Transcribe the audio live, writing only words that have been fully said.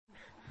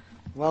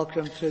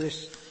Welcome to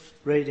this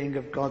reading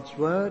of God's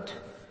Word.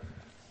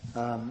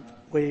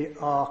 We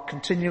are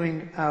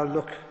continuing our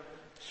look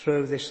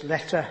through this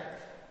letter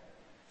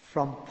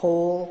from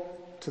Paul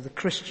to the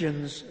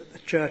Christians at the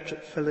church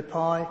at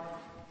Philippi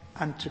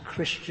and to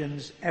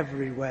Christians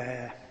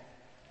everywhere.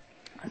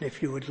 And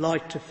if you would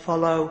like to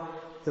follow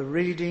the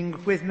reading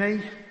with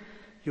me,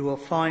 you will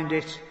find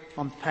it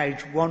on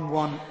page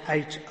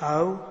 1180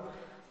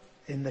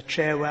 in the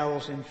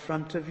chairwells in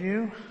front of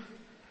you.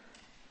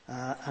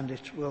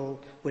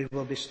 We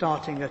will be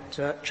starting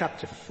at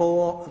chapter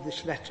 4 of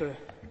this letter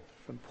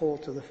from Paul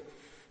to the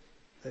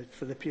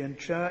Philippian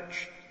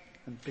church,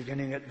 and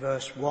beginning at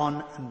verse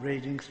 1 and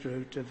reading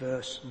through to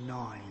verse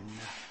 9.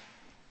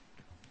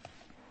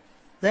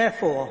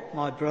 Therefore,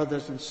 my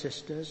brothers and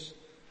sisters,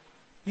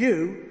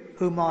 you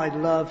whom I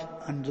love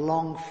and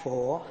long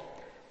for,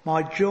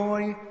 my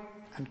joy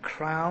and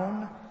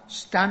crown,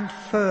 stand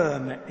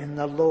firm in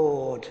the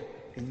Lord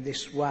in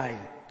this way,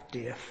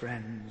 dear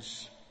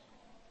friends.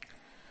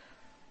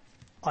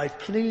 I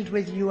plead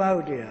with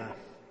Euodia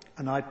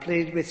and I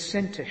plead with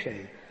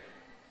Syntyche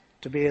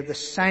to be of the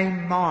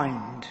same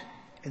mind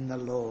in the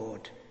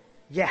Lord.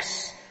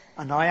 Yes,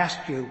 and I ask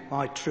you,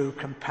 my true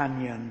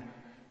companion,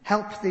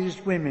 help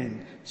these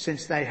women,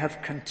 since they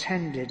have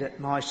contended at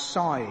my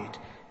side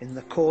in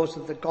the cause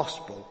of the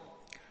gospel,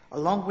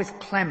 along with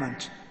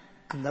Clement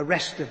and the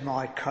rest of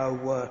my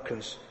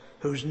co-workers,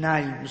 whose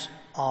names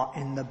are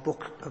in the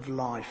book of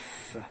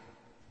life.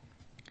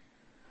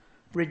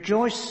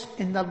 Rejoice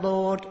in the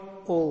Lord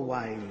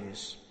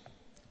always.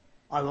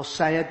 I will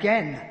say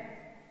again,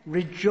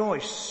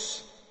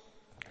 rejoice.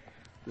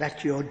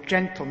 Let your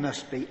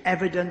gentleness be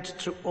evident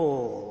to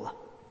all.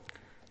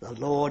 The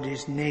Lord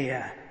is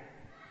near.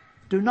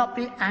 Do not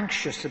be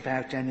anxious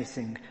about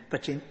anything,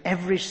 but in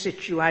every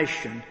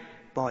situation,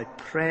 by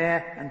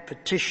prayer and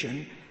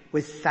petition,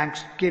 with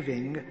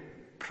thanksgiving,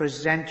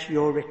 present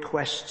your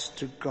requests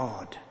to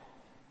God.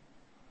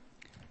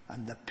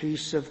 And the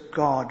peace of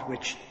God,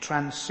 which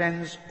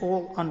transcends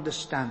all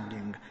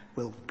understanding,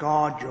 will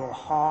guard your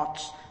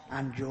hearts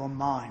and your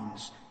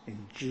minds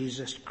in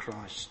Jesus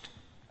Christ.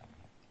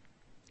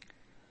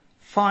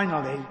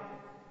 Finally,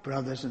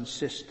 brothers and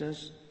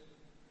sisters,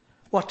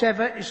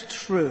 whatever is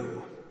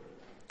true,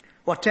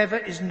 whatever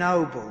is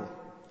noble,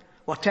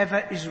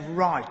 whatever is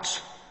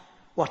right,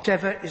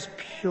 whatever is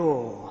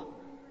pure,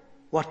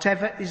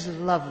 whatever is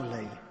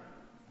lovely,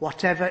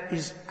 whatever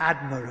is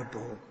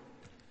admirable,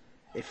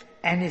 if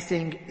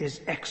anything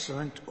is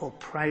excellent or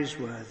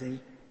praiseworthy,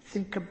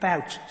 think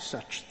about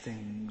such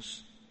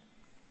things.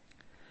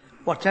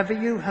 Whatever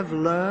you have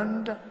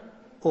learned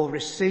or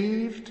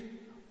received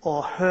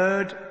or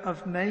heard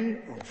of me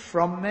or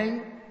from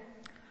me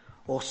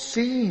or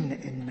seen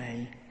in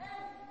me,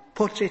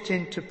 put it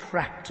into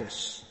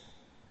practice,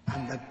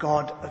 and the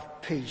God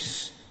of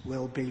peace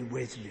will be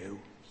with you.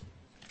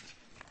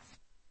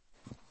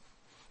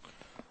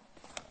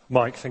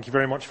 Mike, thank you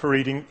very much for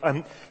reading.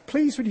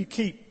 Please would you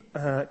keep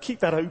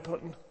that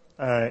open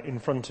in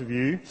front of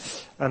you,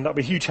 and that'll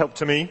be a huge help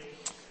to me.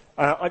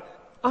 No,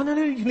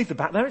 you can leave the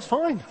back there, it's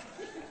fine.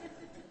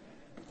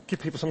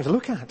 Give people something to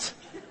look at.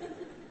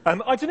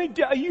 I don't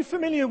know, are you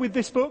familiar with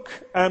this book?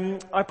 I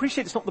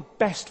appreciate it's not the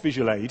best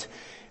visual aid.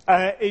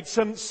 It's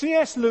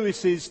C.S.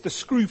 Lewis's The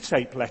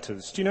Screwtape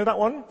Letters. Do you know that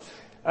one?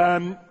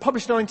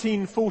 Published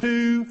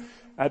 1942.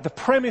 The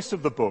premise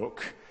of the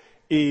book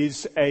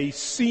is a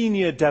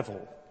senior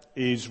devil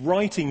is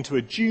writing to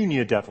a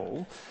junior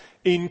devil,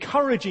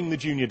 encouraging the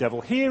junior devil,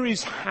 here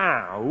is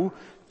how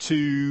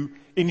to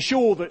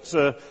ensure that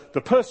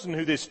the person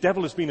who this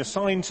devil has been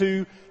assigned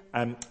to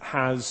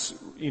has,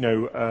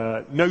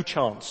 no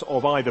chance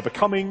of either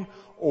becoming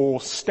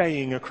or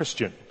staying a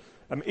Christian.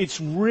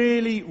 It's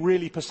really,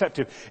 really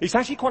perceptive. It's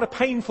actually quite a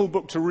painful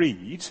book to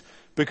read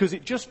because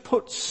it just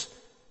puts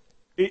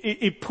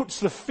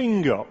the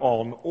finger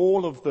on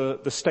all of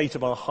the state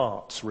of our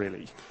hearts,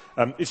 really.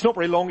 It's not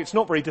very long, it's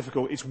not very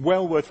difficult, it's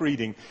well worth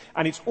reading,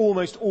 and it's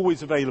almost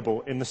always available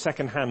in the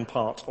second-hand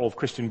part of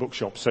Christian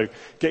bookshops. So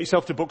get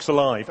yourself to Books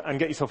Alive and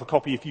get yourself a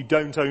copy if you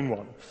don't own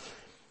one.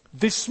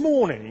 This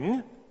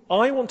morning,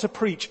 I want to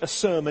preach a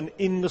sermon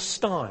in the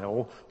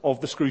style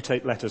of the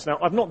Screwtape Letters. Now,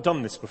 I've not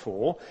done this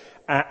before,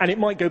 and it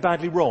might go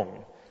badly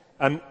wrong.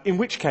 In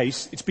which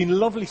case, it's been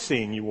lovely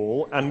seeing you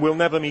all, and we'll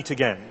never meet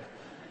again.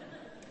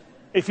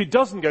 If it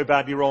doesn't go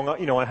badly wrong,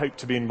 I hope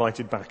to be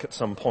invited back at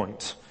some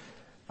point.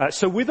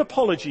 So with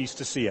apologies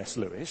to C.S.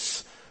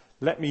 Lewis,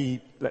 let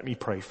me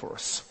pray for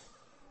us.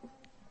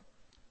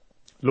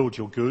 Lord,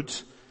 you're good.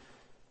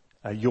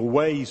 Your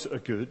ways are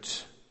good.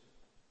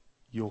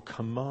 Your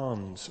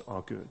commands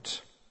are good.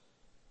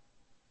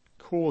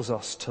 Cause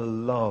us to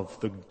love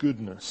the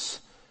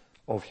goodness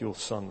of your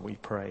Son, we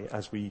pray,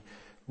 as we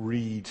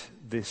read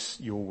this,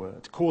 your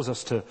word. Cause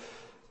us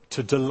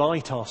to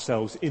delight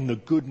ourselves in the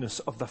goodness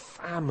of the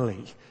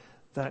family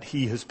that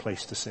he has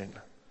placed us in.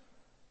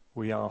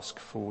 We ask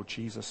for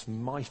Jesus'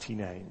 mighty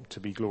name to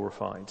be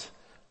glorified.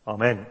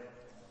 Amen.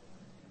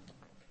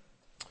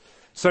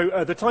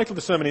 So the title of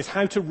the sermon is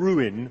How to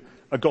Ruin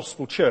a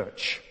Gospel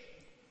Church.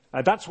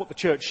 That's what the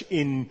church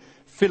in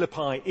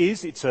Philippi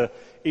is. It's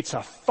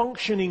a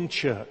functioning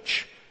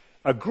church,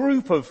 a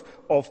group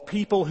of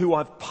people who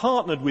have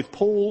partnered with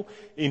Paul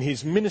in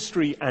his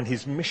ministry and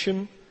his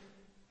mission.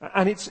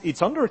 And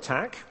it's under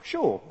attack,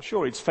 sure,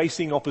 it's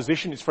facing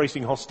opposition, it's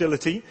facing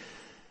hostility,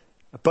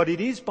 but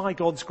it is by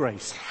God's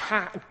grace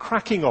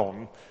cracking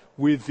on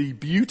with the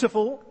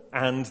beautiful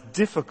and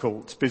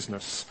difficult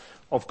business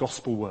of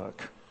gospel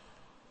work.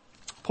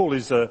 Paul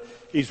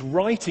is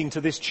writing to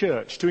this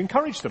church to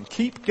encourage them.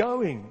 Keep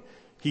going,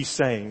 he's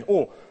saying.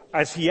 Or,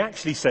 as he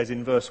actually says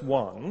in verse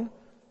 1,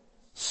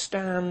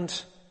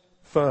 stand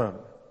firm.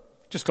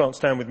 Just glance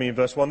down with me in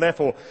verse 1.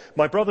 Therefore,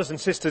 my brothers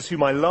and sisters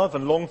whom I love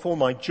and long for,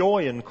 my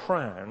joy and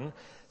crown,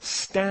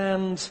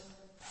 stand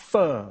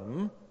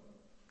firm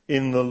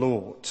in the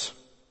Lord.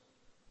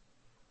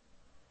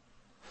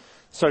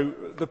 So,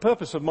 the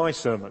purpose of my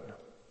sermon,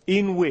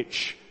 in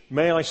which,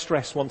 may I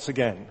stress once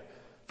again,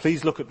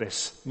 please look at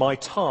this, my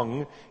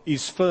tongue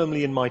is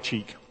firmly in my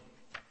cheek.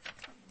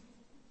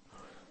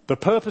 The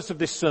purpose of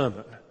this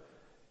sermon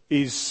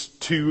is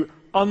to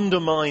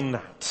undermine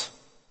that.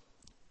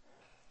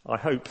 I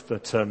hope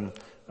that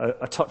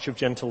a touch of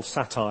gentle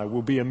satire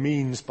will be a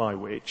means by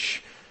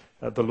which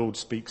the Lord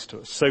speaks to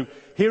us. So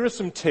here are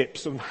some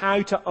tips on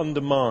how to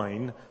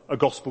undermine a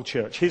gospel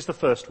church. Here's the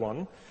first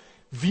one.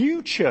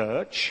 View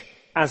church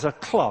as a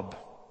club.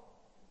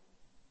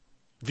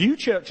 View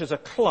church as a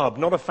club,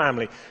 not a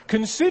family.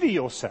 Consider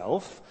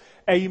yourself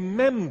a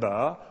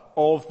member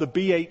of the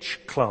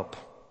BH Club.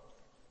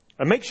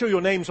 And make sure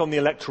your name's on the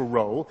electoral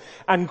roll.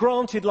 And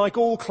granted, like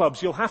all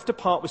clubs, you'll have to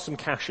part with some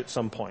cash at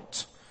some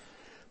point.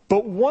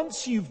 But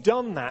once you've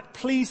done that,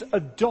 please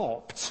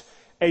adopt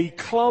a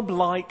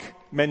club-like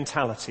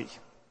mentality.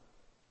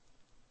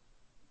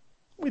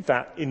 With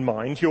that in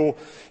mind, your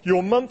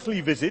monthly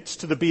visits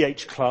to the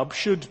BH Club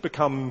should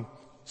become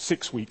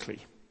 6 weekly.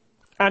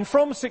 And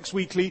from 6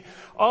 weekly,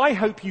 I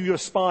hope you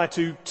aspire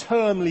to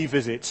termly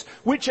visits,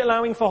 which,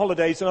 allowing for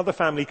holidays and other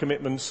family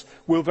commitments,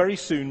 will very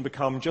soon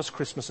become just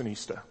Christmas and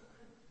Easter.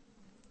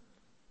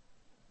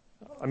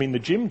 I mean, the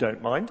gym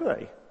don't mind, do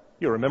they?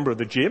 You're a member of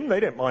the gym. They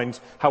don't mind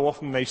how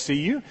often they see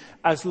you,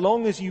 as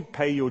long as you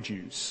pay your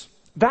dues.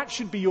 That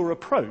should be your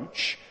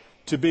approach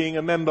to being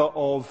a member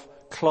of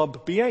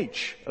Club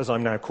BH, as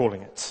I'm now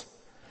calling it.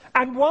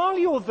 And while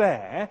you're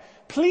there,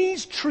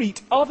 please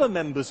treat other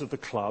members of the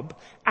club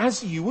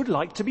as you would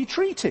like to be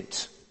treated.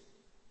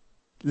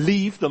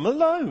 Leave them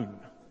alone.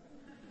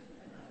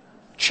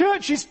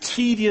 Church is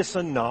tedious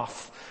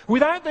enough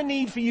without the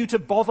need for you to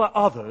bother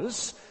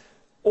others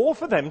or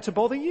for them to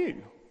bother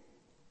you.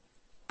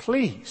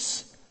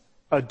 Please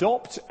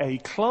adopt a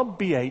Club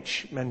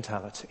BH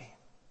mentality.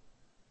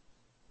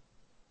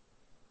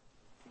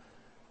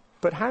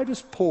 But how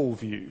does Paul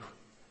view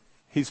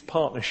his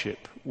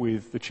partnership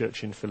with the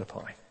church in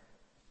Philippi?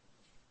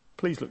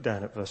 Please look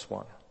down at verse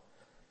 1.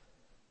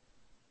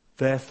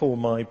 Therefore,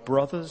 my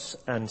brothers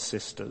and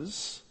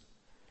sisters,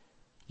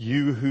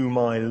 you whom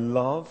I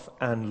love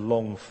and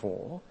long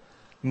for,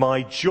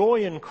 my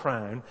joy and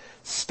crown,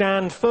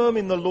 stand firm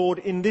in the Lord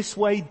in this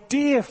way,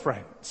 dear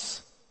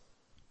friends.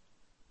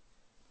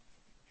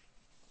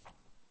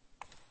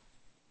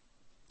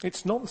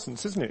 It's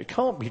nonsense, isn't it? It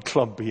can't be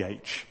Club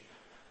BH.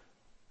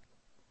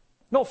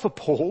 Not for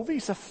Paul,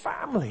 these are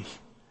family.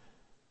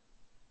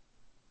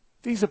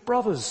 These are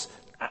brothers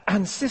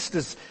and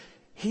sisters.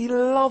 He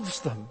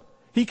loves them.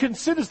 He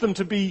considers them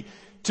to be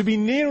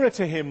nearer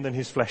to him than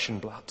his flesh and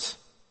blood.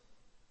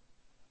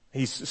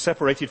 He's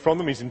separated from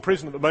them. He's in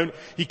prison at the moment.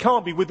 He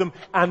can't be with them.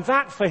 And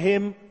that for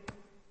him,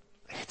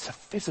 it's a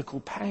physical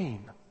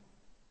pain.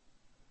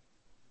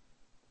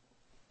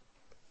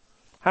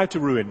 How to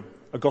ruin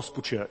a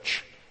gospel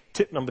church.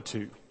 Tip number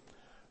 2.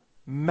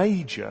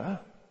 Major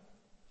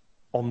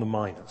on the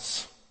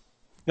minors.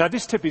 Now,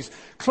 this tip is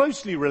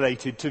closely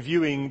related to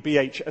viewing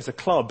BH as a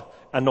club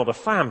and not a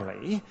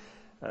family.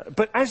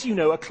 But as you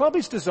know, a club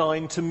is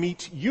designed to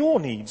meet your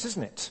needs,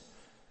 isn't it?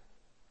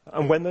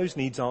 And when those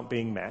needs aren't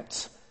being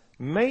met,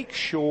 make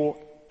sure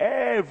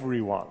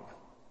everyone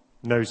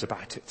knows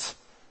about it.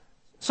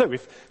 So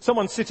if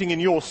someone's sitting in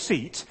your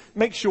seat,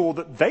 make sure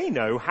that they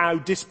know how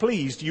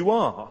displeased you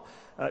are.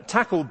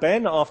 Tackle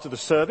Ben after the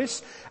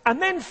service,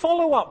 and then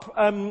follow up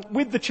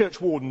with the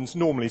church wardens,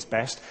 normally is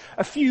best,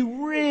 a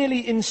few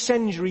really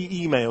incendiary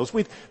emails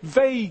with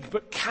vague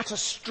but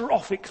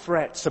catastrophic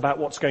threats about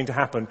what's going to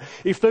happen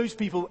if those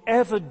people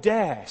ever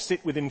dare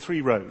sit within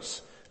 3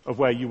 rows of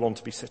where you want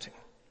to be sitting.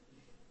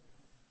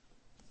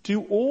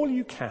 Do all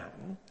you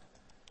can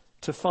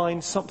to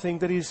find something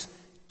that is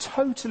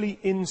totally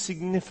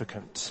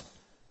insignificant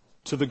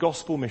to the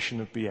gospel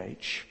mission of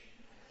BH,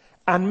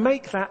 and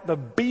make that the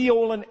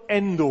be-all and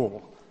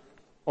end-all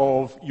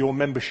of your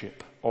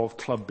membership of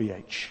Club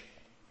BH.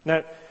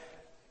 Now,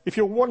 if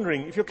you're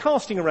wondering, if you're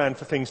casting around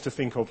for things to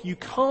think of, you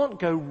can't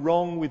go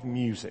wrong with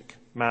music.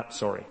 Matt,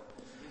 sorry.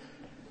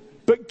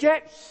 But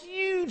get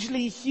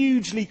hugely,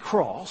 hugely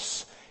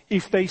cross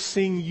if they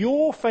sing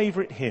your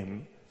favourite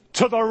hymn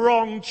to the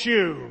wrong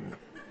tune.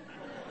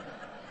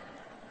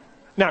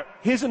 Now,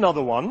 here's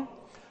another one.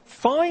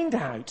 find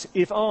out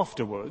if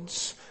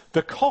afterwards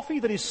the coffee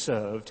that is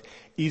served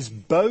is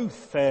both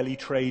Fairly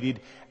Traded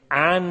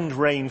and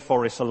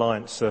Rainforest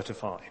Alliance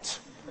certified.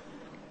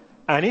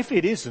 And if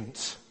it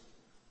isn't,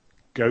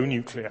 go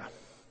nuclear.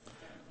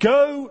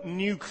 Go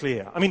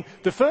nuclear. I mean,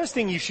 the first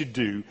thing you should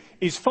do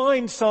is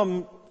find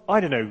some,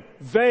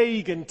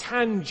 vague and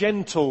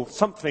tangential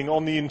something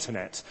on the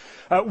internet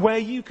where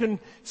you can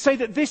say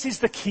that this is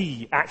the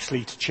key,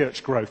 actually, to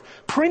church growth.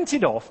 Print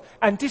it off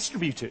and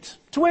distribute it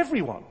to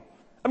everyone.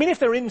 I mean, if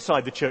they're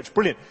inside the church,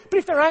 brilliant. But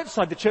if they're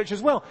outside the church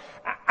as well,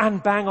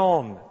 and bang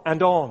on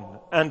and on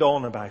and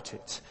on about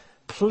it.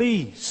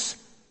 Please,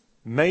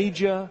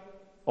 major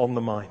on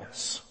the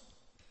minors.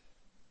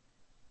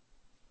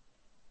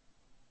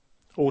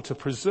 Or to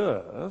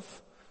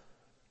preserve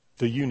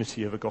the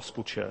unity of a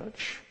gospel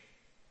church,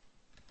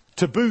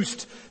 to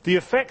boost the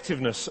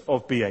effectiveness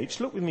of BH.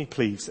 Look with me,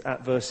 please,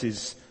 at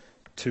verses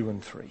 2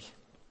 and 3.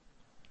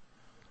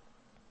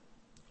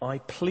 I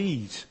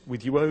plead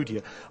with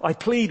Euodia, I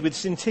plead with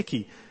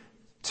Syntyche,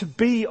 to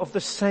be of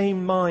the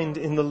same mind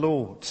in the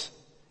Lord.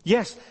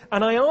 Yes,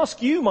 and I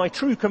ask you, my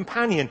true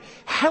companion,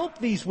 help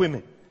these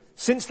women,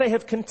 since they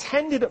have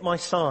contended at my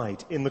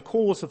side in the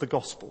cause of the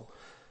gospel,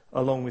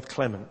 along with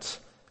Clement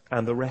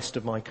and the rest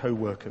of my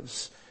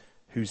co-workers,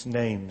 whose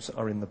names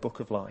are in the book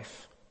of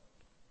life.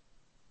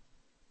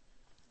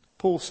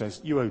 Paul says,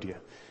 Euodia,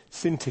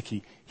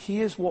 Syntyche,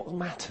 here's what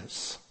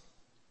matters.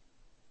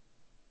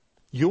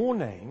 Your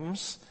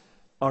names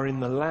are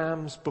in the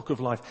Lamb's book of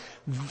life.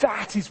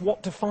 That is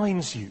what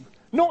defines you,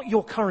 not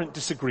your current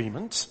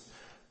disagreement.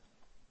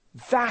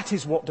 That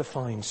is what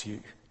defines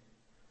you.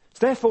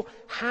 Therefore,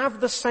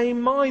 have the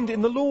same mind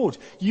in the Lord.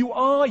 You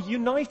are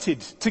united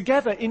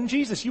together in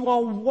Jesus. You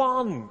are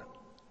one.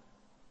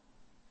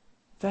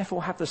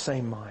 Therefore, have the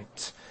same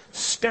mind.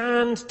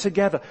 Stand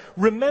together.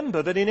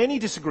 Remember that in any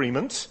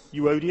disagreement,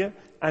 Euodia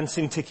and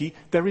Syntyche,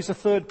 there is a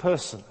third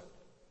person.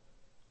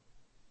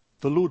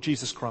 The Lord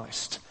Jesus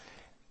Christ.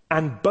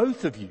 And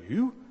both of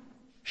you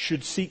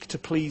should seek to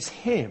please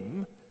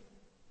him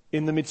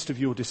in the midst of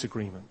your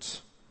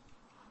disagreement.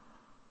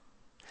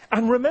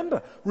 And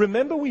remember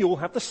we all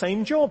have the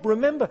same job.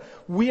 Remember,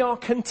 we are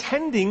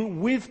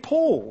contending with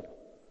Paul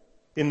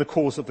in the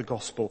cause of the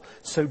gospel.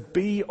 So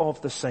be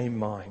of the same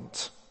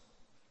mind.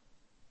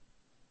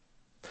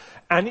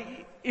 And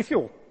if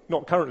you're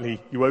not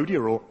currently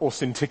Euodia or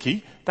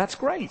Syntyche, that's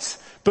great.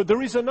 But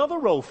there is another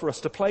role for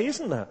us to play,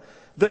 isn't there?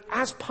 That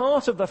as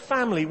part of the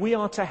family, we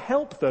are to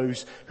help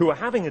those who are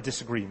having a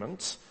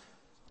disagreement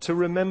to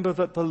remember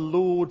that the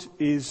Lord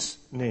is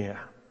near.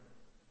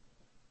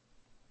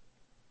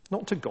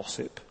 Not to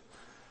gossip,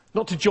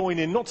 not to join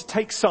in, not to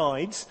take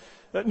sides,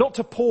 not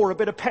to pour a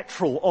bit of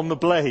petrol on the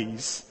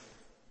blaze,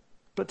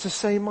 but to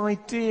say, my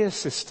dear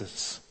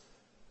sisters,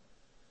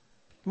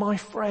 my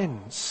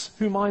friends,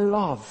 whom I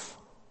love,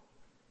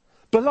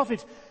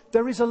 beloved,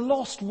 there is a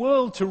lost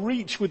world to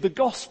reach with the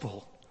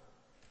gospel.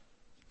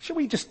 Shall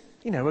we just,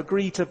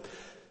 agree to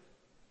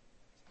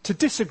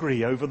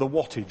disagree over the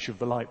wattage of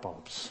the light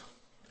bulbs?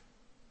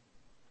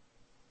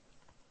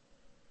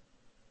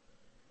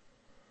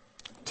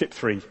 Tip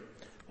 3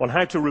 on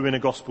how to ruin a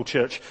gospel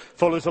church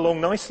follows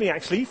along nicely,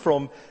 actually,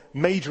 from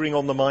majoring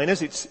on the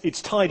minors.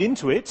 It's tied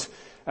into it.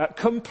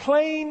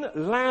 Complain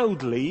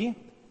loudly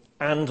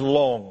and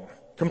long.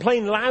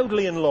 Complain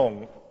loudly and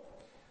long.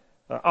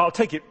 I'll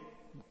take it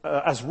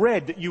as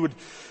read that you would,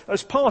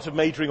 as part of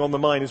majoring on the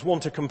minors,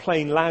 want to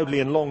complain loudly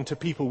and long to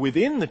people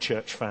within the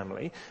church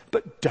family,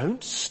 but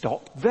don't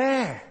stop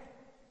there.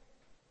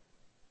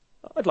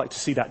 I'd like to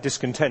see that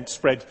discontent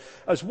spread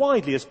as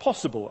widely as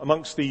possible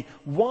amongst the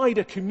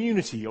wider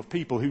community of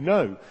people who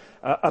know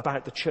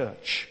about the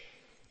church.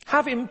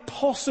 Have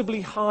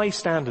impossibly high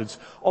standards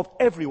of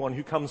everyone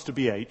who comes to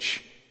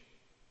BH,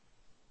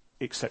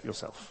 except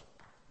yourself.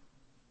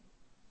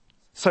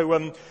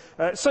 So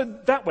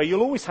that way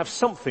you'll always have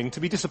something to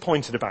be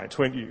disappointed about,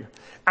 won't you?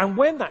 And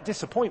when that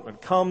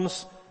disappointment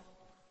comes,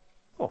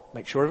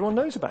 make sure everyone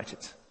knows about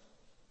it.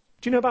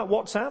 Do you know about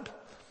WhatsApp?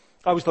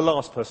 I was the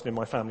last person in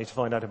my family to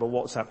find out about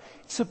WhatsApp.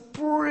 It's a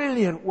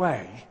brilliant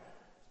way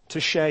to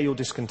share your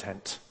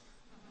discontent.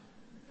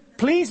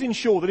 Please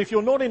ensure that if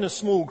you're not in a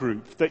small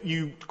group, that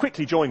you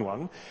quickly join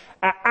one,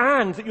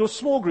 and that your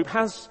small group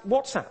has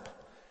WhatsApp.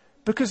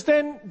 Because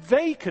then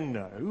they can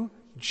know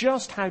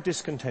just how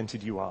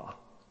discontented you are.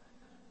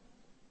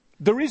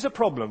 There is a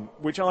problem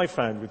which I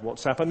found with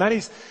WhatsApp, and that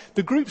is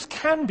the groups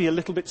can be a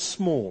little bit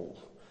small.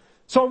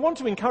 So I want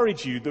to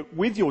encourage you that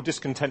with your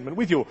discontentment,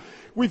 with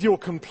your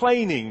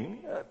complaining,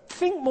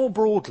 think more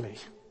broadly.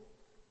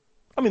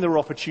 I mean, there are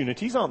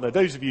opportunities, aren't there?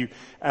 Those of you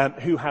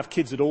who have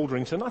kids at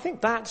Aldrington, I think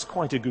that's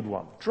quite a good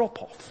one.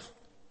 Drop off.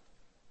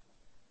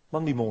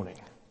 Monday morning.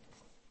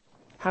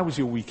 How was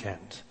your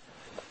weekend?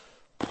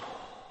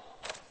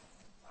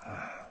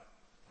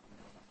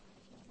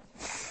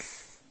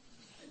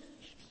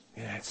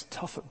 Yeah, it's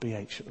tough at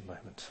BH at the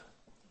moment.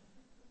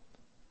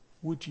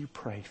 Would you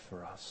pray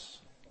for us?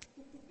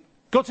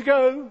 Got to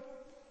go.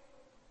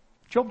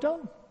 Job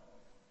done.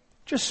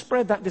 Just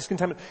spread that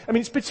discontentment. I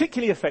mean, it's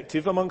particularly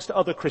effective amongst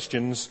other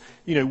Christians,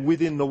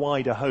 within the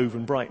wider Hove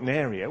and Brighton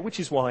area, which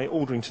is why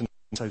Aldrington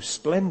is so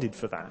splendid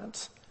for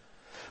that.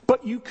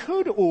 But you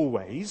could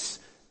always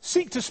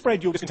seek to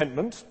spread your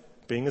discontentment,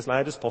 being as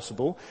loud as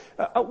possible,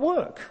 at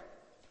work.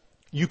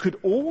 You could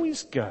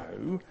always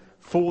go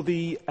for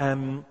the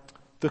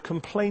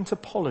complaint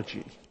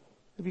apology.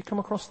 Have you come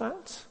across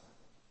that?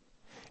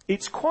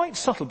 It's quite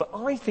subtle, but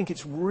I think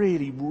it's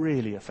really,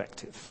 really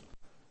effective.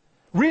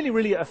 Really,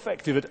 really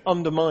effective at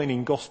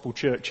undermining gospel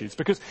churches.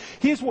 Because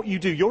here's what you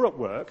do. You're at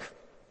work,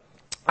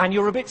 and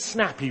you're a bit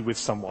snappy with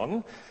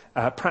someone.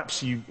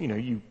 Perhaps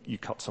you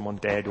cut someone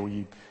dead, or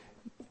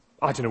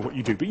I don't know what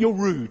you do, but you're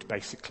rude,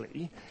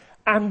 basically.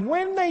 And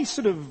when they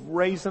sort of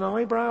raise an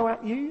eyebrow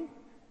at you,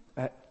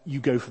 you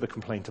go for the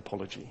complaint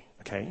apology,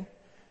 okay?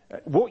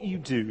 What you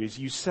do is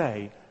you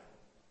say,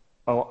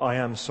 "Oh, I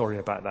am sorry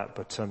about that,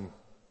 but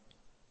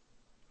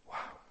wow,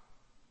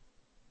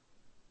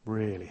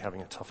 really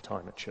having a tough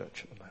time at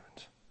church at the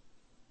moment.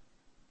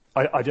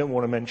 I don't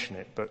want to mention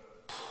it, but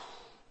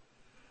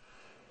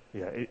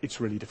yeah, it's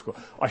really difficult.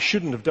 I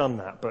shouldn't have done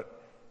that,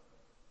 but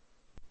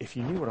if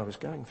you knew what I was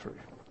going through,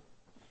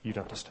 you'd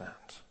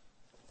understand."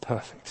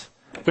 Perfect.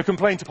 The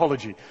complaint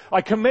apology.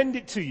 I commend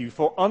it to you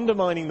for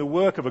undermining the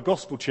work of a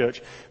gospel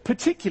church,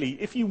 particularly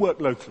if you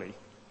work locally.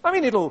 I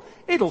mean,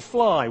 it'll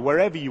fly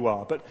wherever you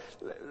are, but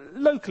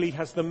locally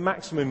has the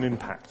maximum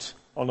impact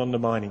on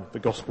undermining the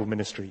gospel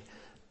ministry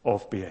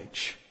of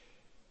BH.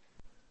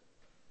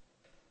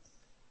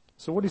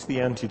 So what is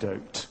the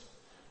antidote?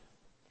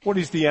 What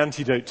is the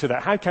antidote to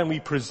that? How can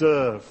we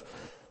preserve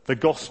the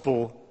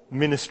gospel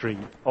ministry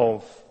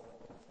of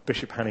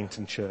Bishop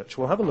Hannington Church?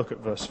 Well, have a look at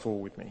verse 4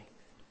 with me.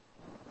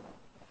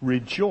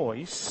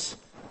 Rejoice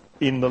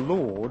in the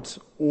Lord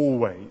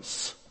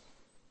always.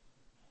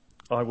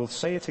 I will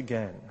say it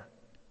again.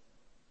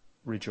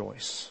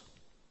 Rejoice.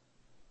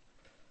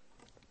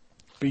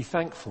 Be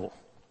thankful.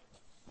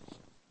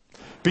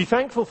 Be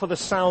thankful for the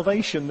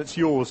salvation that's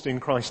yours in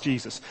Christ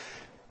Jesus.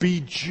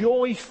 Be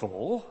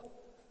joyful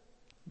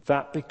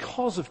that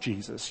because of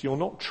Jesus, you're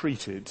not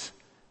treated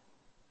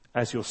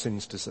as your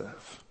sins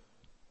deserve.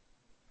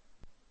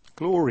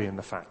 Glory in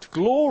the fact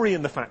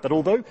that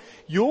although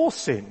your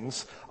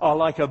sins are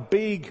like a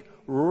big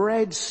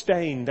red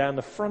stain down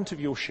the front of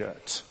your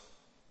shirt,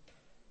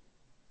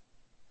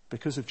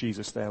 because of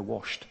Jesus, they're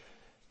washed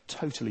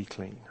totally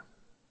clean.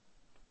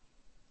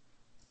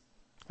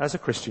 As a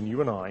Christian,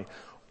 you and I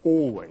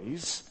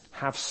always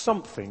have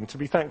something to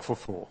be thankful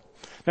for.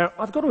 Now,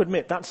 I've got to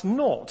admit, that's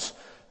not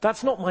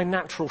my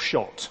natural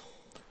shot.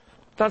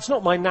 That's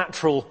not my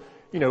natural,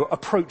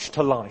 approach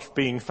to life,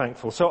 being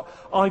thankful. So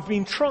I've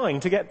been trying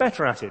to get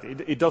better at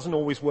it. It doesn't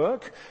always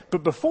work.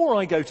 But before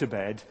I go to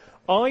bed,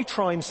 I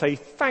try and say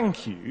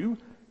thank you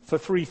for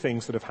 3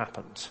 things that have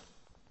happened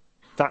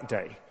that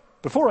day.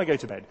 Before I go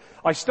to bed,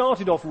 I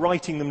started off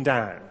writing them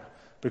down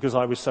because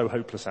I was so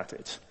hopeless at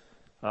it.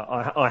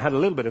 I had a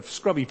little bit of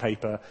scrubby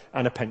paper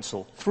and a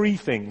pencil. 3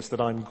 things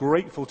that I'm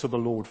grateful to the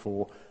Lord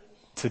for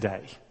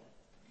today.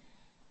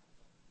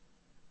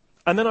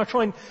 And then I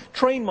try and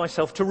train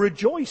myself to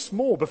rejoice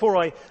more. Before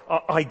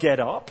I get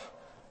up,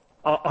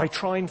 I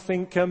try and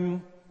think,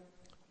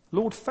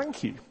 Lord,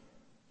 thank you.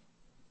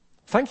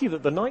 Thank you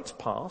that the night's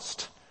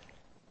passed.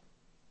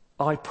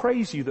 I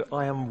praise you that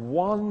I am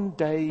 1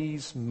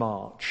 day's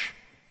march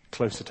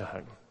closer to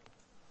home.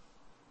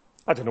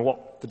 I don't know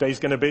what the day's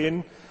going to be,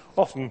 and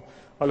often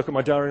I look at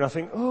my diary and I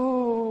think,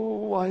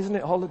 oh, why isn't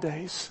it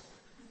holidays?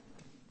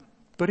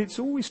 But it's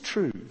always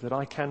true that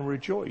I can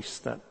rejoice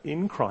that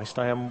in Christ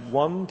I am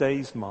 1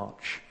 day's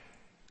march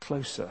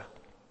closer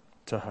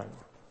to home.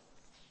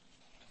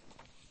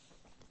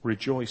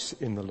 Rejoice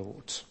in the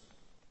Lord.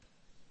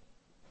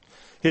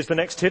 Here's the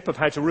next tip of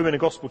how to ruin a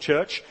gospel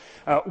church.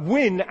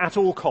 Win at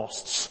all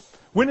costs.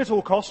 Win at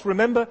all costs.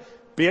 Remember,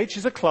 BH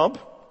is a club.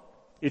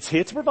 It's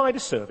here to provide a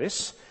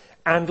service.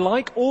 And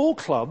like all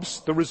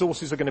clubs, the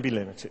resources are going to be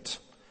limited.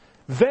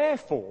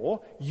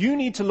 Therefore, you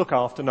need to look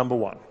after number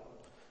 1.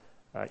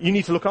 You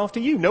need to look after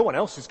you. No one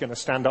else is going to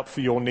stand up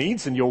for your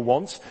needs and your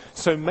wants.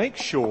 So make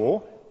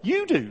sure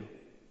you do.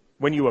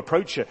 When you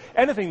approach it,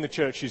 anything the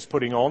church is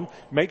putting on,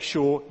 make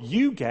sure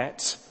you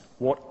get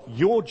what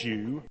you're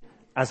due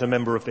as a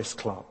member of this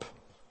club.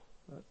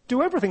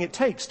 Do everything it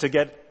takes to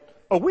get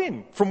a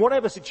win from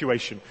whatever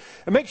situation.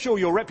 And make sure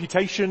your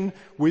reputation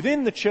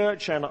within the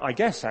church, and I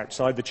guess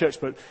outside the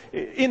church, but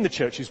in the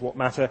church is what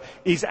matter,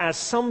 is as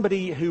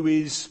somebody who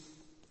is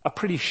a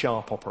pretty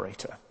sharp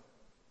operator.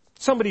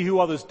 Somebody who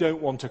others don't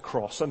want to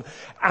cross.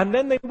 And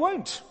then they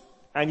won't.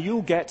 And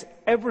you'll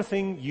get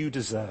everything you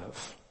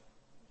deserve.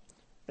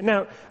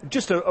 Now,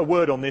 just a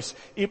word on this.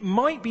 It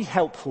might be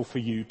helpful for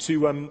you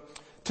to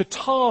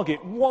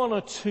target 1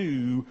 or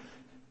 2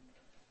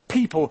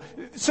 people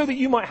so that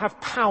you might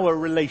have power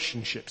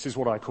relationships, is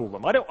what I call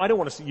them. I don't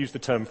want to use the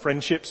term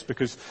friendships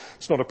because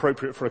it's not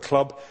appropriate for a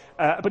club.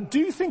 But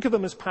do think of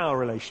them as power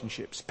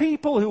relationships.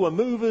 People who are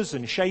movers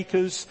and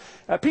shakers,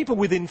 people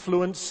with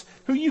influence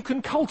who you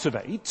can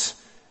cultivate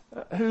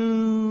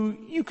who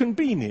you can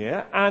be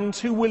near and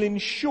who will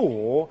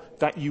ensure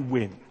that you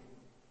win.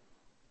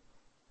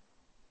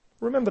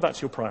 Remember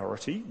that's your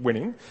priority,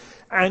 winning,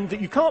 and that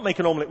you can't make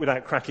an omelette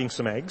without cracking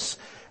some eggs,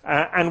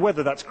 and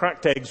whether that's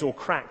cracked eggs or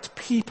cracked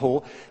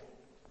people,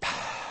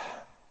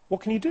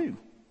 what can you do?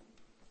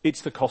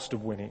 It's the cost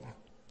of winning.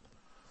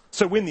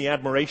 So win the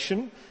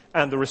admiration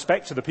and the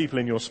respect of the people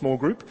in your small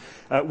group.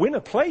 Win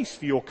a place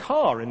for your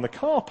car in the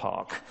car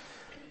park.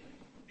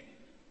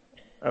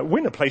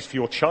 Win a place for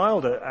your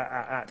child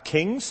at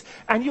King's.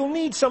 And you'll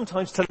need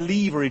sometimes to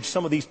leverage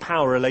some of these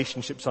power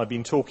relationships I've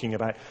been talking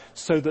about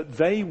so that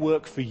they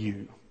work for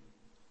you.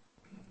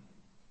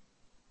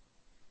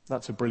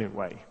 That's a brilliant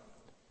way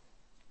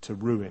to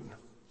ruin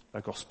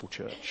a gospel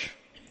church.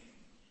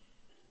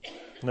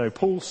 No,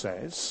 Paul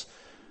says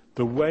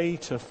the way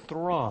to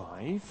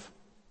thrive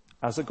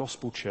as a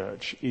gospel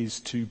church is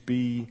to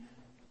be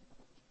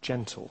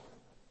gentle.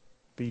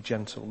 Be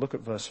gentle. Look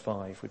at verse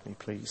 5 with me,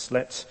 please.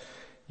 Let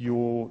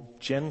your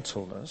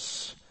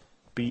gentleness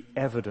be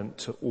evident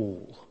to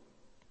all.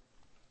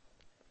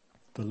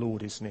 The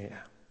Lord is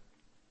near.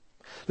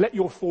 Let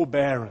your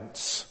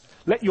forbearance,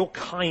 let your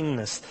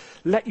kindness,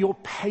 let your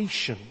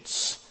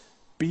patience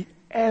be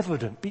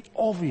evident, be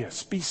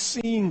obvious, be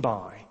seen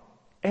by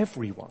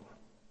everyone.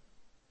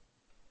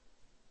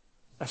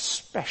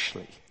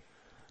 Especially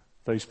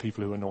those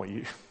people who annoy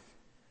you.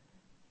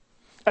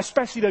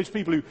 Especially those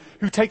people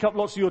who take up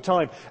lots of your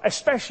time.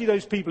 Especially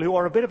those people who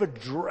are a bit of a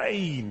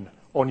drain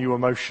on you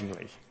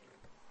emotionally.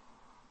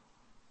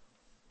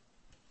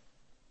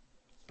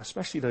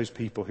 Especially those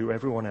people who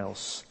everyone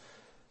else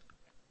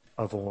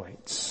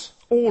avoids.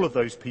 All of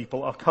those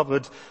people are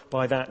covered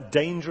by that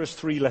dangerous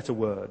 3-letter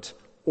word,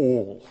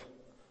 all.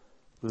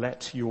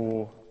 Let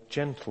your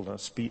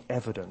gentleness be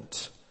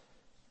evident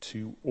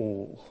to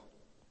all.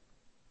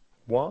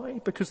 Why?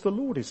 Because the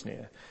Lord is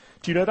near.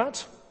 Do you know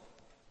that?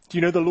 Do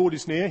you know the Lord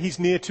is near? He's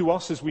near to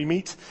us as we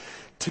meet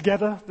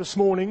together this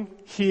morning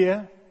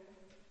here.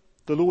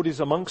 The Lord is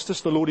amongst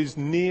us. The Lord is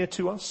near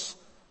to us.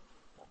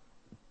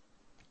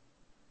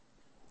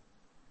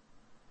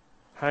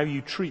 How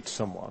you treat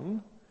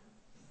someone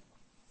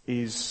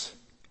is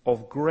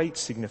of great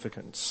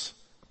significance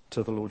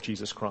to the Lord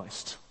Jesus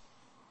Christ.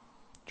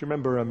 Do you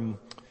remember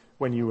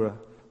when you were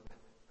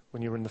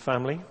in the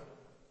family?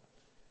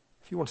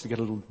 If you wanted to get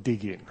a little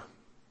dig in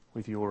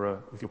with your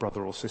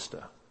brother or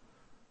sister,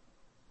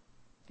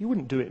 you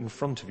wouldn't do it in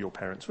front of your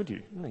parents, would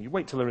you? No, you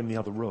wait till they're in the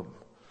other room,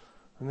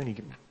 and then you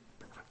give them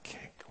a bit of a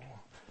kick, or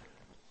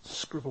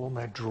scribble on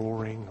their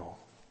drawing, or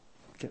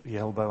get the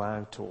elbow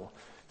out, or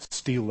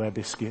steal their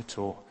biscuit,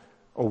 or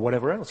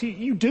whatever else.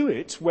 You do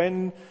it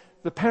when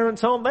the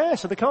parents aren't there,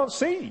 so they can't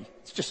see.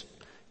 It's just,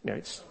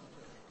 it's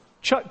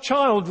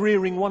child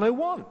rearing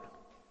 101.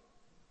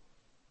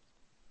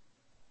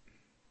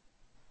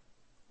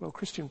 Well,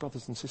 Christian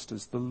brothers and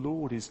sisters, the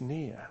Lord is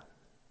near.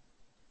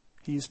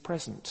 He is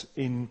present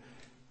in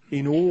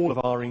all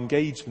of our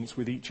engagements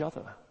with each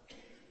other.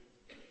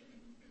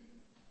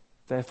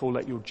 Therefore,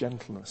 let your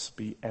gentleness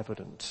be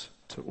evident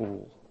to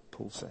all,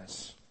 Paul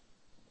says.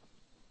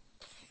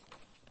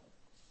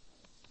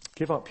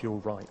 Give up your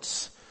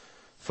rights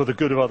for the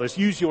good of others.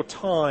 Use your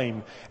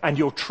time and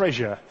your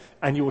treasure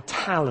and your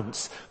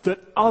talents that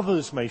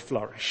others may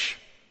flourish,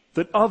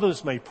 that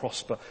others may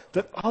prosper,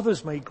 that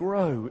others may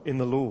grow in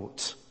the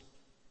Lord.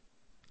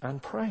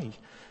 And pray.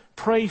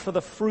 Pray for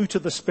the fruit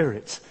of the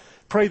Spirit.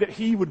 Pray that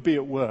He would be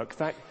at work,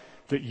 that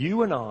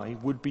you and I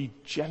would be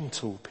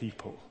gentle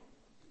people.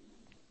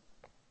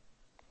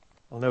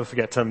 I'll never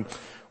forget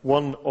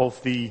one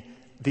of the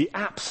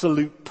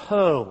absolute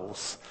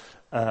pearls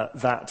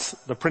that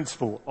the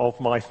principal of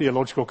my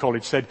theological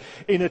college said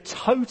in a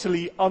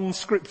totally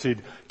unscripted,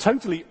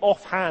 totally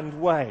offhand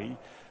way,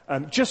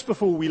 just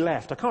before we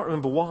left. I can't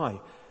remember why.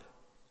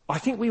 I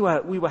think we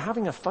were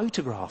having a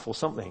photograph or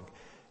something,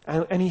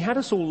 and he had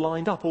us all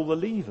lined up, all the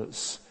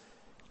leavers,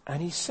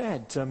 and he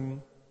said,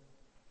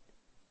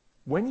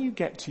 when you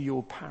get to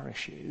your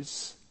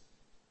parishes,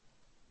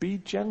 be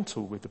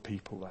gentle with the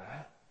people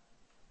there.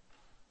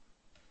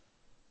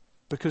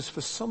 Because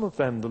for some of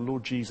them, the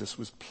Lord Jesus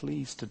was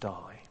pleased to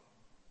die.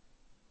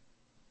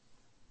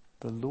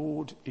 The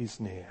Lord is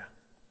near.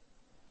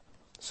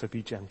 So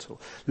be gentle.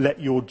 Let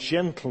your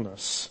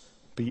gentleness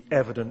be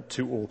evident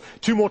to all.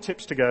 2 more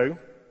tips to go.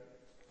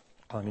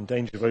 I'm in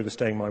danger of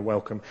overstaying my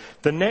welcome.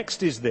 The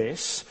next is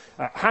this,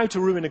 how to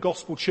ruin a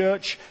gospel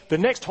church. The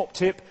next hot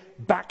tip,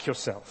 back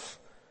yourself.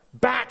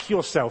 Back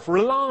yourself.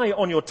 Rely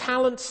on your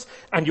talents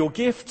and your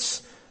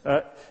gifts.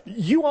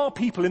 You are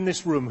people in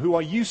this room who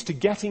are used to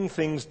getting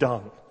things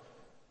done.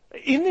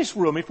 In this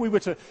room, if we were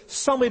to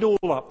sum it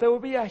all up, there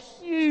would be a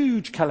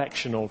huge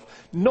collection of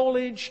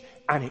knowledge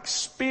and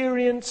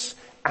experience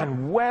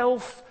and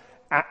wealth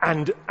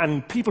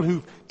and people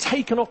who've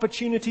taken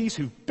opportunities,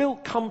 who've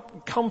built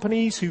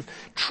companies, who've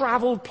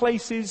traveled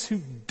places,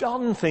 who've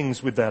done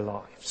things with their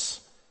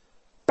lives.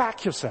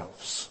 Back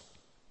yourselves.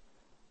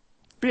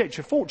 BH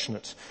are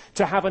fortunate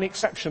to have an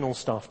exceptional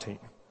staff team.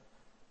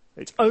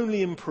 It's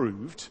only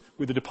improved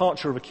with the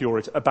departure of a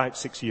curate about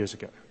 6 years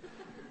ago.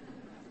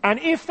 And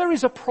if there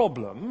is a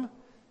problem,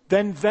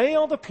 then they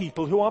are the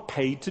people who are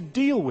paid to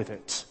deal with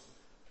it.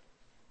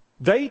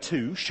 They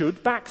too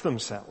should back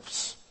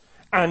themselves.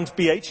 And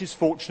BH is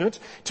fortunate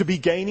to be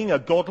gaining a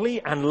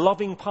godly and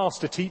loving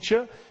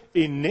pastor-teacher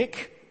in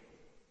Nick.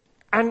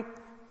 And,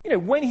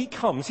 when he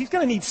comes, he's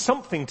going to need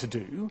something to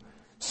do,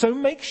 so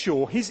make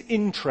sure his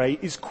in-tray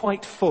is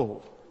quite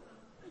full.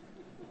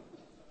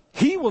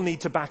 He will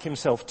need to back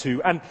himself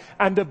too,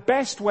 and the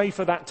best way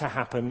for that to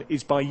happen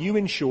is by you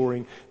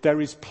ensuring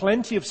there is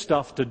plenty of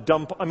stuff to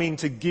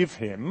to give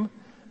him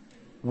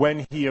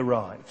when he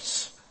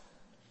arrives.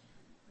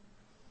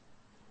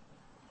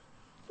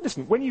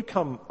 Listen, when you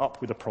come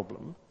up with a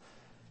problem,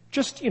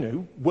 just,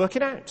 work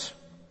it out.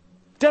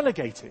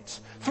 Delegate it.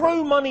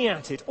 Throw money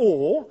at it.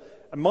 Or,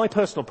 and my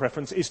personal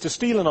preference is to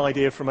steal an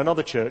idea from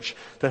another church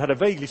that had a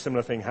vaguely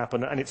similar thing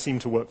happen and it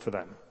seemed to work for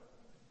them.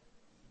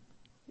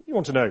 You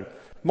want to know,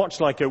 much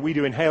like we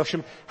do in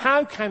Hailsham,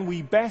 how can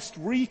we best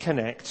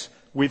reconnect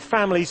with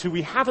families who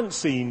we haven't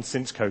seen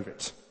since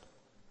COVID?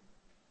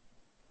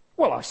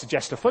 Well, I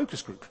suggest a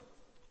focus group.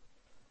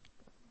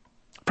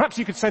 Perhaps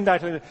you could send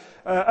out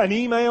an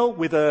email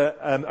with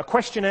a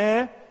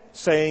questionnaire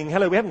saying,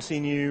 hello, we haven't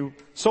seen you,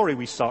 sorry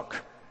we suck.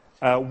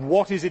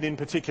 What is it in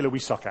particular we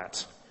suck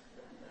at?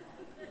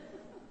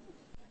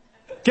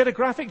 Get a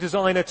graphic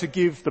designer to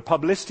give the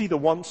publicity the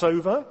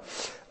once-over.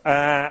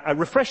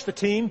 Refresh the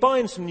team, buy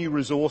in some new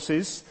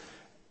resources.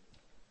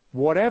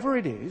 Whatever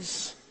it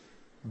is,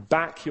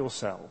 back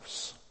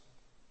yourselves.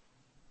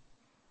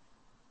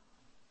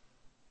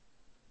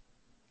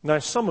 Now,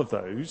 some of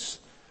those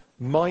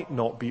might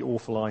not be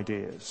awful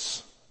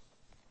ideas,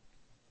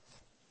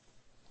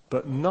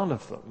 but none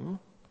of them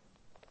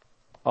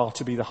are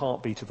to be the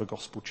heartbeat of a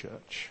gospel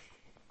church.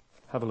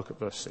 Have a look at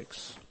verse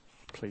 6,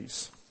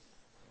 please.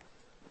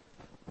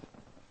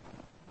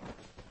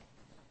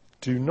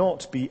 Do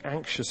not be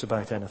anxious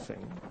about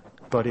anything,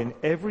 but in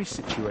every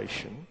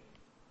situation,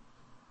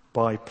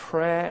 by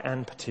prayer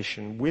and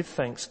petition, with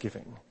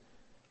thanksgiving,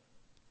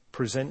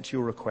 present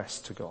your requests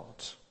to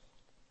God.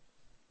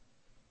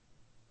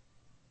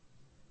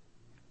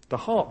 The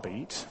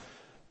heartbeat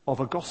of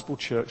a gospel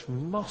church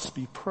must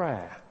be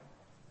prayer.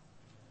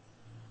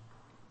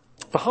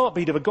 The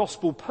heartbeat of a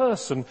gospel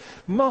person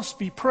must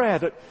be prayer,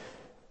 that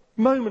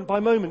moment by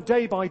moment,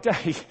 day by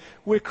day,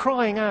 we're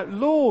crying out,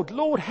 Lord,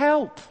 Lord,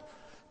 help.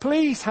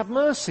 Please have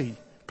mercy.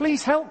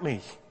 Please help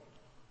me.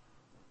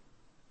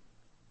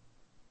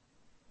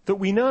 That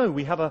we know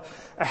we have a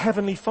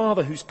heavenly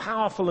Father who's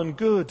powerful and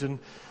good,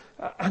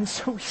 and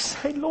so we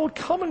say, Lord,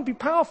 come and be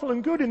powerful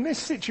and good in this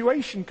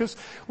situation, because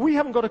we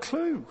haven't got a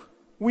clue.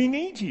 We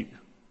need you.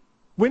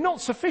 We're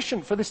not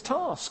sufficient for this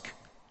task.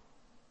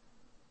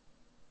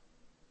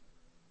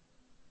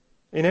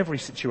 In every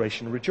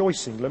situation,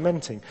 rejoicing,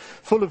 lamenting,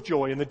 full of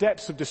joy in the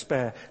depths of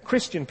despair,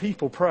 Christian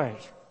people pray.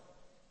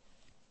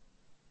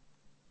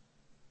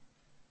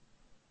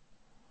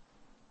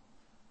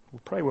 We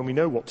pray when we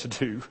know what to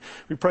do.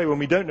 We pray when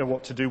we don't know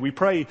what to do. We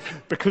pray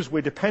because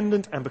we're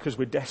dependent and because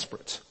we're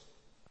desperate.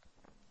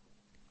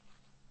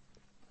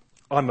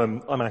 I'm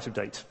out of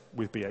date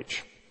with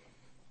BH.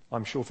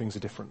 I'm sure things are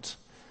different.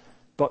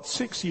 But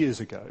 6 years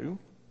ago,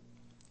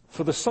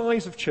 for the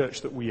size of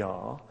church that we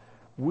are,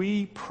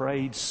 we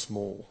prayed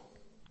small.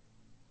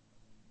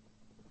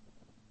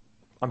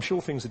 I'm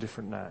sure things are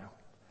different now.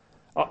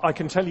 I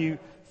can tell you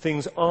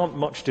things aren't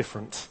much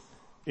different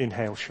in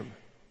Hailsham.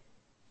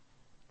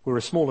 We're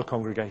a smaller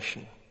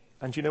congregation.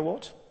 And you know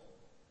what?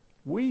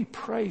 We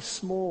pray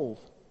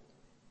small.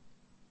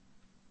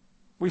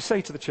 We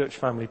say to the church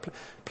family,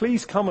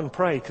 please come and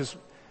pray, because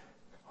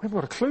we haven't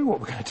got a clue what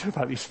we're going to do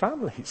about these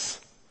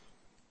families.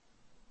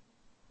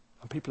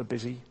 And people are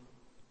busy.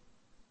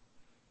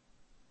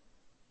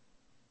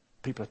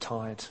 People are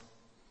tired.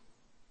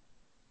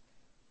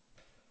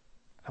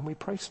 And we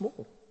pray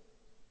small.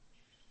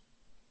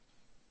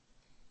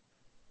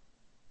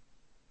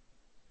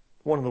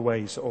 One of the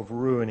ways of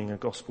ruining a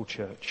gospel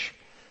church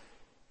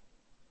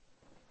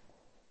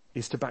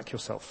is to back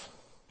yourself.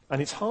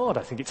 And it's hard,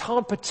 I think. It's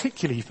hard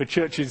particularly for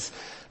churches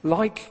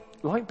like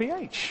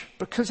BH,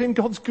 because in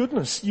God's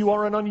goodness, you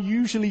are an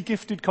unusually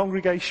gifted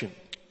congregation.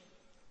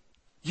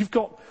 You've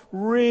got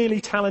really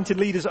talented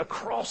leaders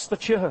across the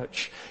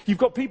church. You've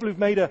got people who've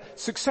made a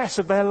success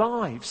of their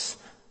lives.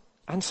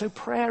 And so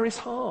prayer is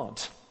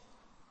hard.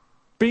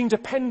 Being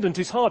dependent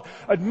is hard.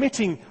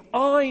 Admitting,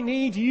 I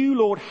need you,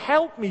 Lord,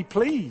 help me,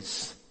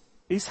 please,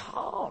 is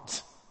hard.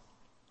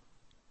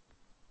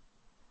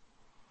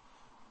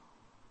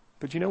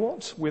 But you know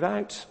what?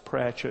 Without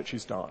prayer,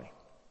 churches die.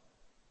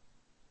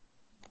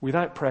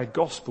 Without prayer,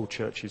 gospel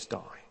churches die.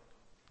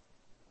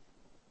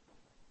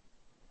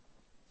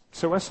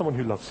 So as someone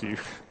who loves you,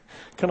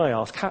 can I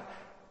ask,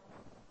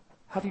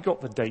 have you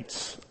got the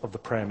dates of the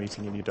prayer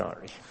meeting in your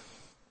diary?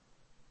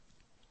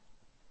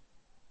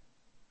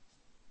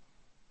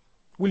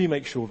 Will you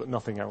make sure that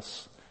nothing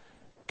else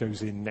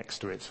goes in next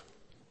to it,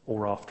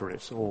 or after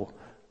it, or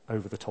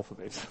over the top of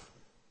it?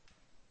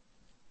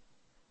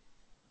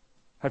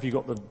 Have you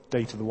got the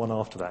date of the one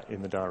after that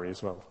in the diary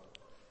as well?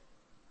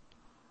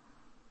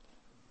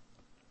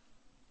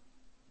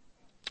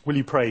 Will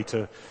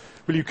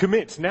you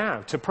commit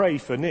now to pray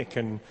for Nick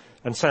and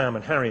Sam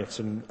and Harriet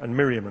and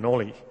Miriam and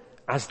Ollie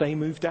as they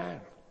move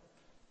down?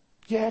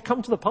 Yeah,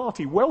 come to the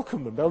party,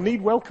 welcome them. They'll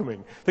need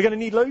welcoming. They're going to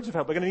need loads of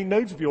help. They're going to need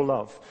loads of your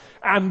love.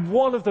 And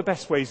one of the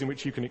best ways in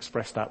which you can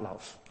express that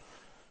love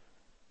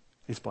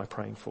is by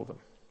praying for them.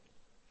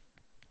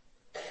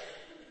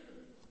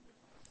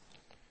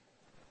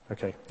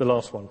 Okay, the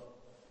last one,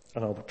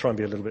 and I'll try and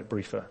be a little bit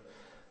briefer.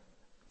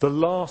 The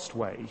last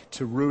way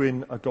to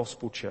ruin a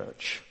gospel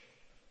church: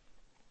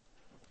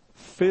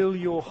 fill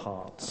your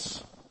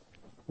hearts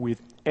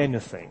with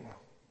anything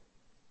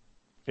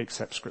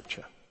except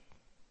Scripture.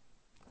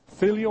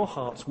 Fill your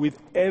hearts with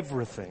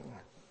everything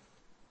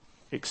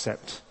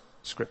except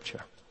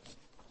Scripture.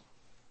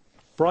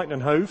 Brighton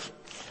and Hove,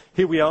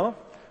 here we are.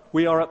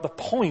 We are at the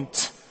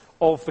point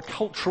of the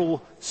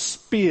cultural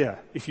spear,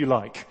 if you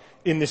like,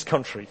 in this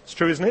country. It's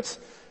true, isn't it?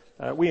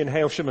 We in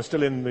Hailsham are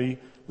still in the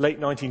late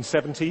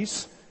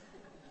 1970s.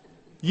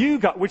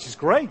 Which is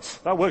great.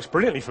 That works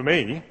brilliantly for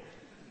me.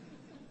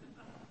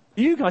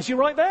 You guys, you're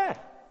right there.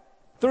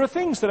 There are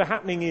things that are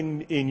happening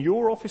in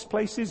your office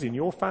places, in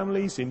your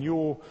families, in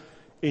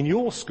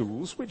your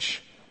schools,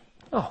 which,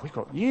 we've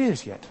got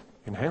years yet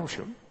in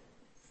Hailsham.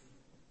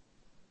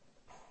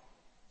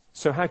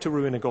 So how to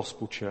ruin a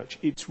gospel church?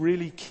 It's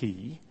really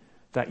key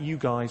that you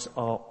guys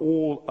are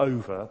all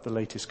over the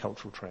latest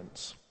cultural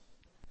trends.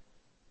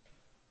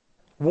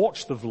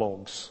 Watch the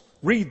vlogs,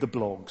 read the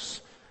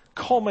blogs,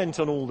 comment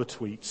on all the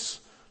tweets,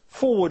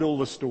 forward all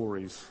the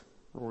stories.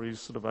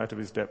 Rory's sort of out of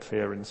his depth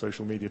here in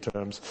social media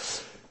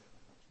terms.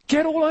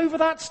 Get all over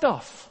that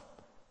stuff.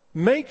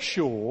 Make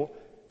sure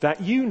that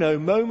you know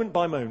moment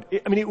by moment.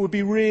 It would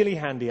be really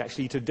handy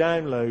actually to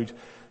download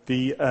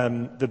the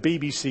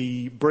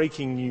BBC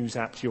breaking news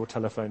app to your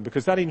telephone,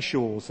 because that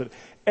ensures that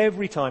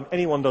every time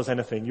anyone does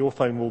anything, your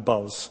phone will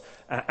buzz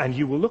and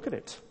you will look at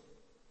it.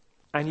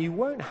 And you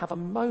won't have a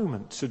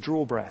moment to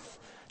draw breath,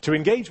 to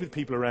engage with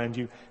people around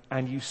you,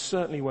 and you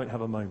certainly won't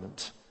have a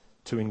moment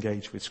to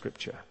engage with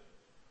Scripture.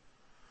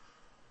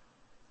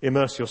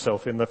 Immerse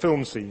yourself in the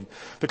film scene,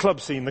 the club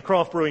scene, the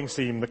craft brewing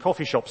scene, the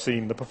coffee shop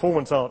scene, the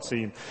performance art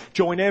scene.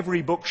 Join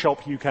every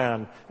bookshop you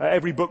can,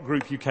 every book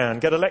group you can.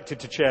 Get elected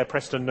to chair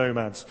Preston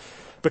Nomads.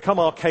 Become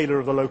Arcala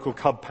of the local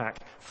Cub Pack.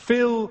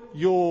 Fill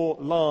your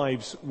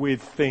lives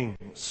with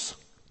things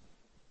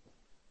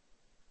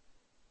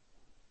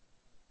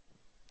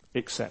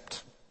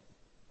except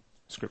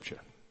Scripture.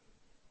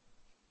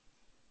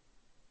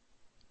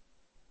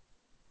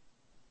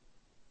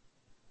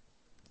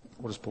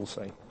 What does Paul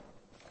say?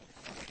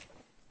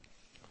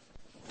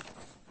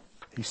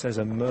 He says,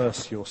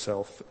 immerse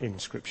yourself in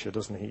Scripture,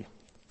 doesn't he?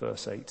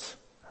 Verse 8.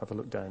 Have a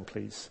look down,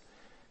 please.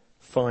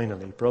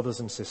 Finally, brothers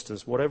and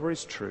sisters, whatever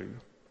is true,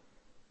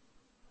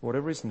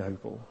 whatever is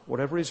noble,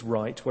 whatever is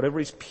right, whatever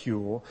is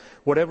pure,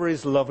 whatever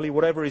is lovely,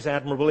 whatever is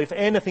admirable, if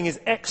anything is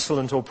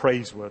excellent or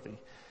praiseworthy,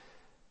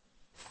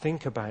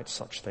 think about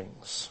such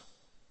things.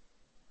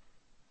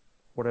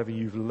 Whatever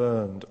you've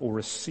learned or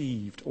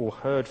received or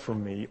heard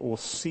from me or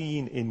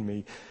seen in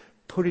me,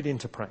 put it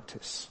into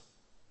practice,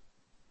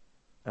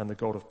 and the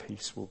God of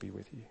peace will be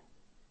with you.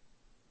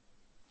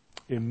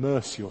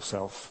 Immerse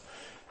yourself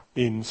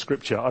in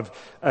Scripture. I've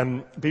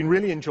been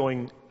really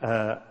enjoying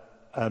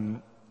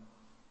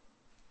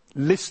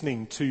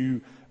listening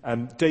to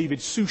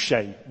David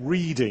Suchet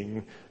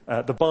reading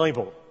the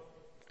Bible.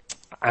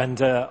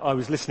 And I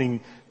was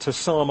listening to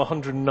Psalm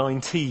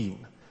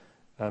 119.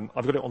 I've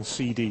got it on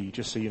CD,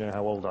 just so you know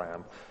how old I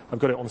am. I've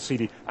got it on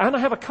CD. And I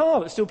have a car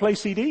that still plays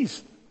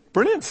CDs.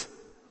 Brilliant.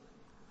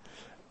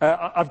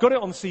 I've got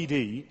it on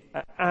CD,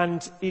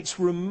 and it's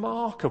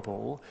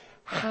remarkable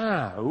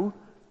how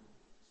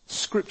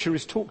Scripture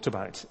is talked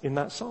about in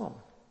that psalm.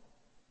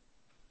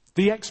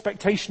 The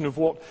expectation of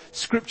what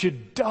Scripture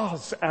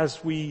does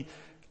as we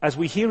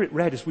hear it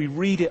read, as we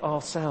read it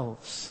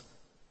ourselves.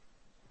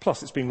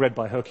 Plus, it's being read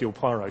by Hercule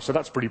Poirot, so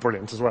that's pretty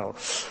brilliant as well.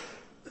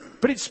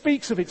 But it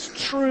speaks of its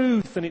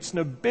truth and its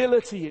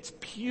nobility, its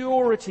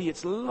purity,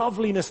 its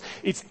loveliness,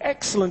 its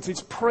excellence,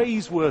 its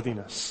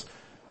praiseworthiness.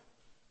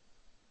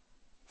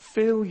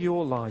 Fill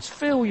your lives,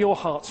 fill your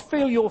hearts,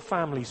 fill your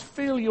families,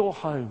 fill your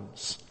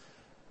homes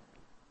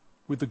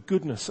with the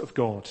goodness of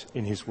God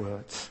in His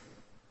words.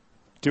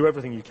 Do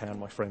everything you can,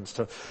 my friends,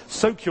 to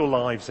soak your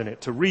lives in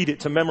it, to read it,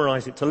 to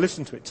memorize it, to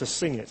listen to it, to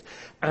sing it.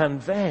 And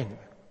then,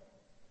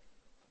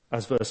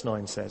 as verse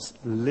 9 says,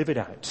 live it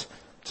out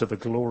to the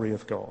glory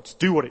of God.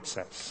 Do what it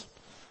says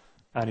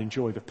and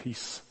enjoy the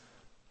peace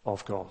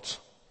of God.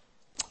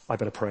 I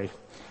better pray.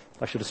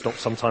 I should have stopped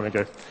some time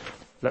ago.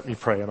 Let me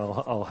pray and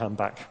I'll hand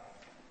back.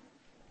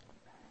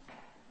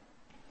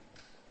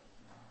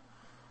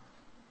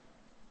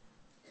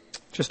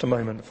 Just a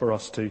moment for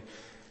us to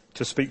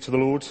speak to the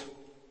Lord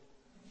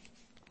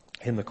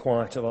in the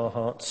quiet of our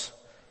hearts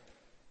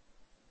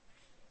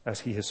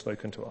as He has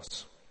spoken to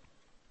us.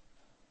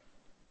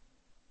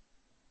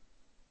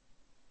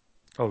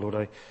 Oh Lord,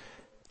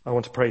 I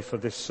want to pray for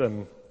this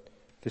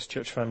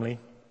church family.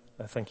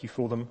 Thank you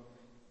for them.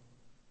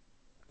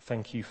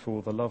 Thank you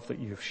for the love that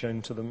you have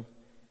shown to them.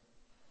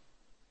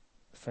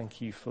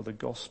 Thank you for the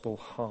gospel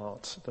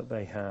heart that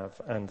they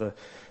have and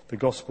the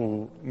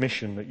gospel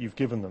mission that you've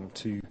given them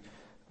to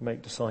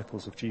make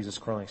disciples of Jesus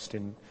Christ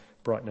in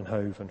Brighton and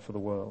Hove and for the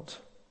world.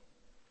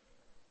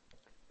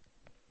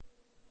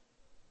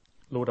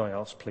 Lord, I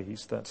ask,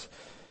 please, that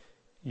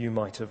you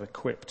might have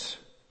equipped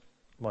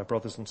my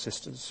brothers and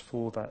sisters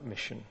for that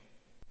mission.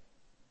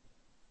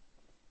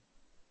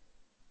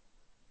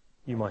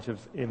 You might have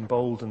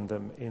emboldened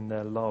them in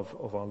their love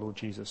of our Lord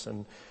Jesus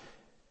and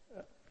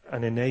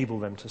enable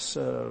them to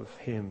serve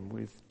him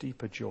with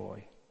deeper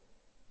joy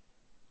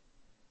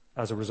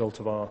as a result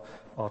of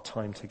our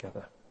time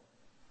together.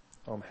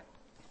 Amen.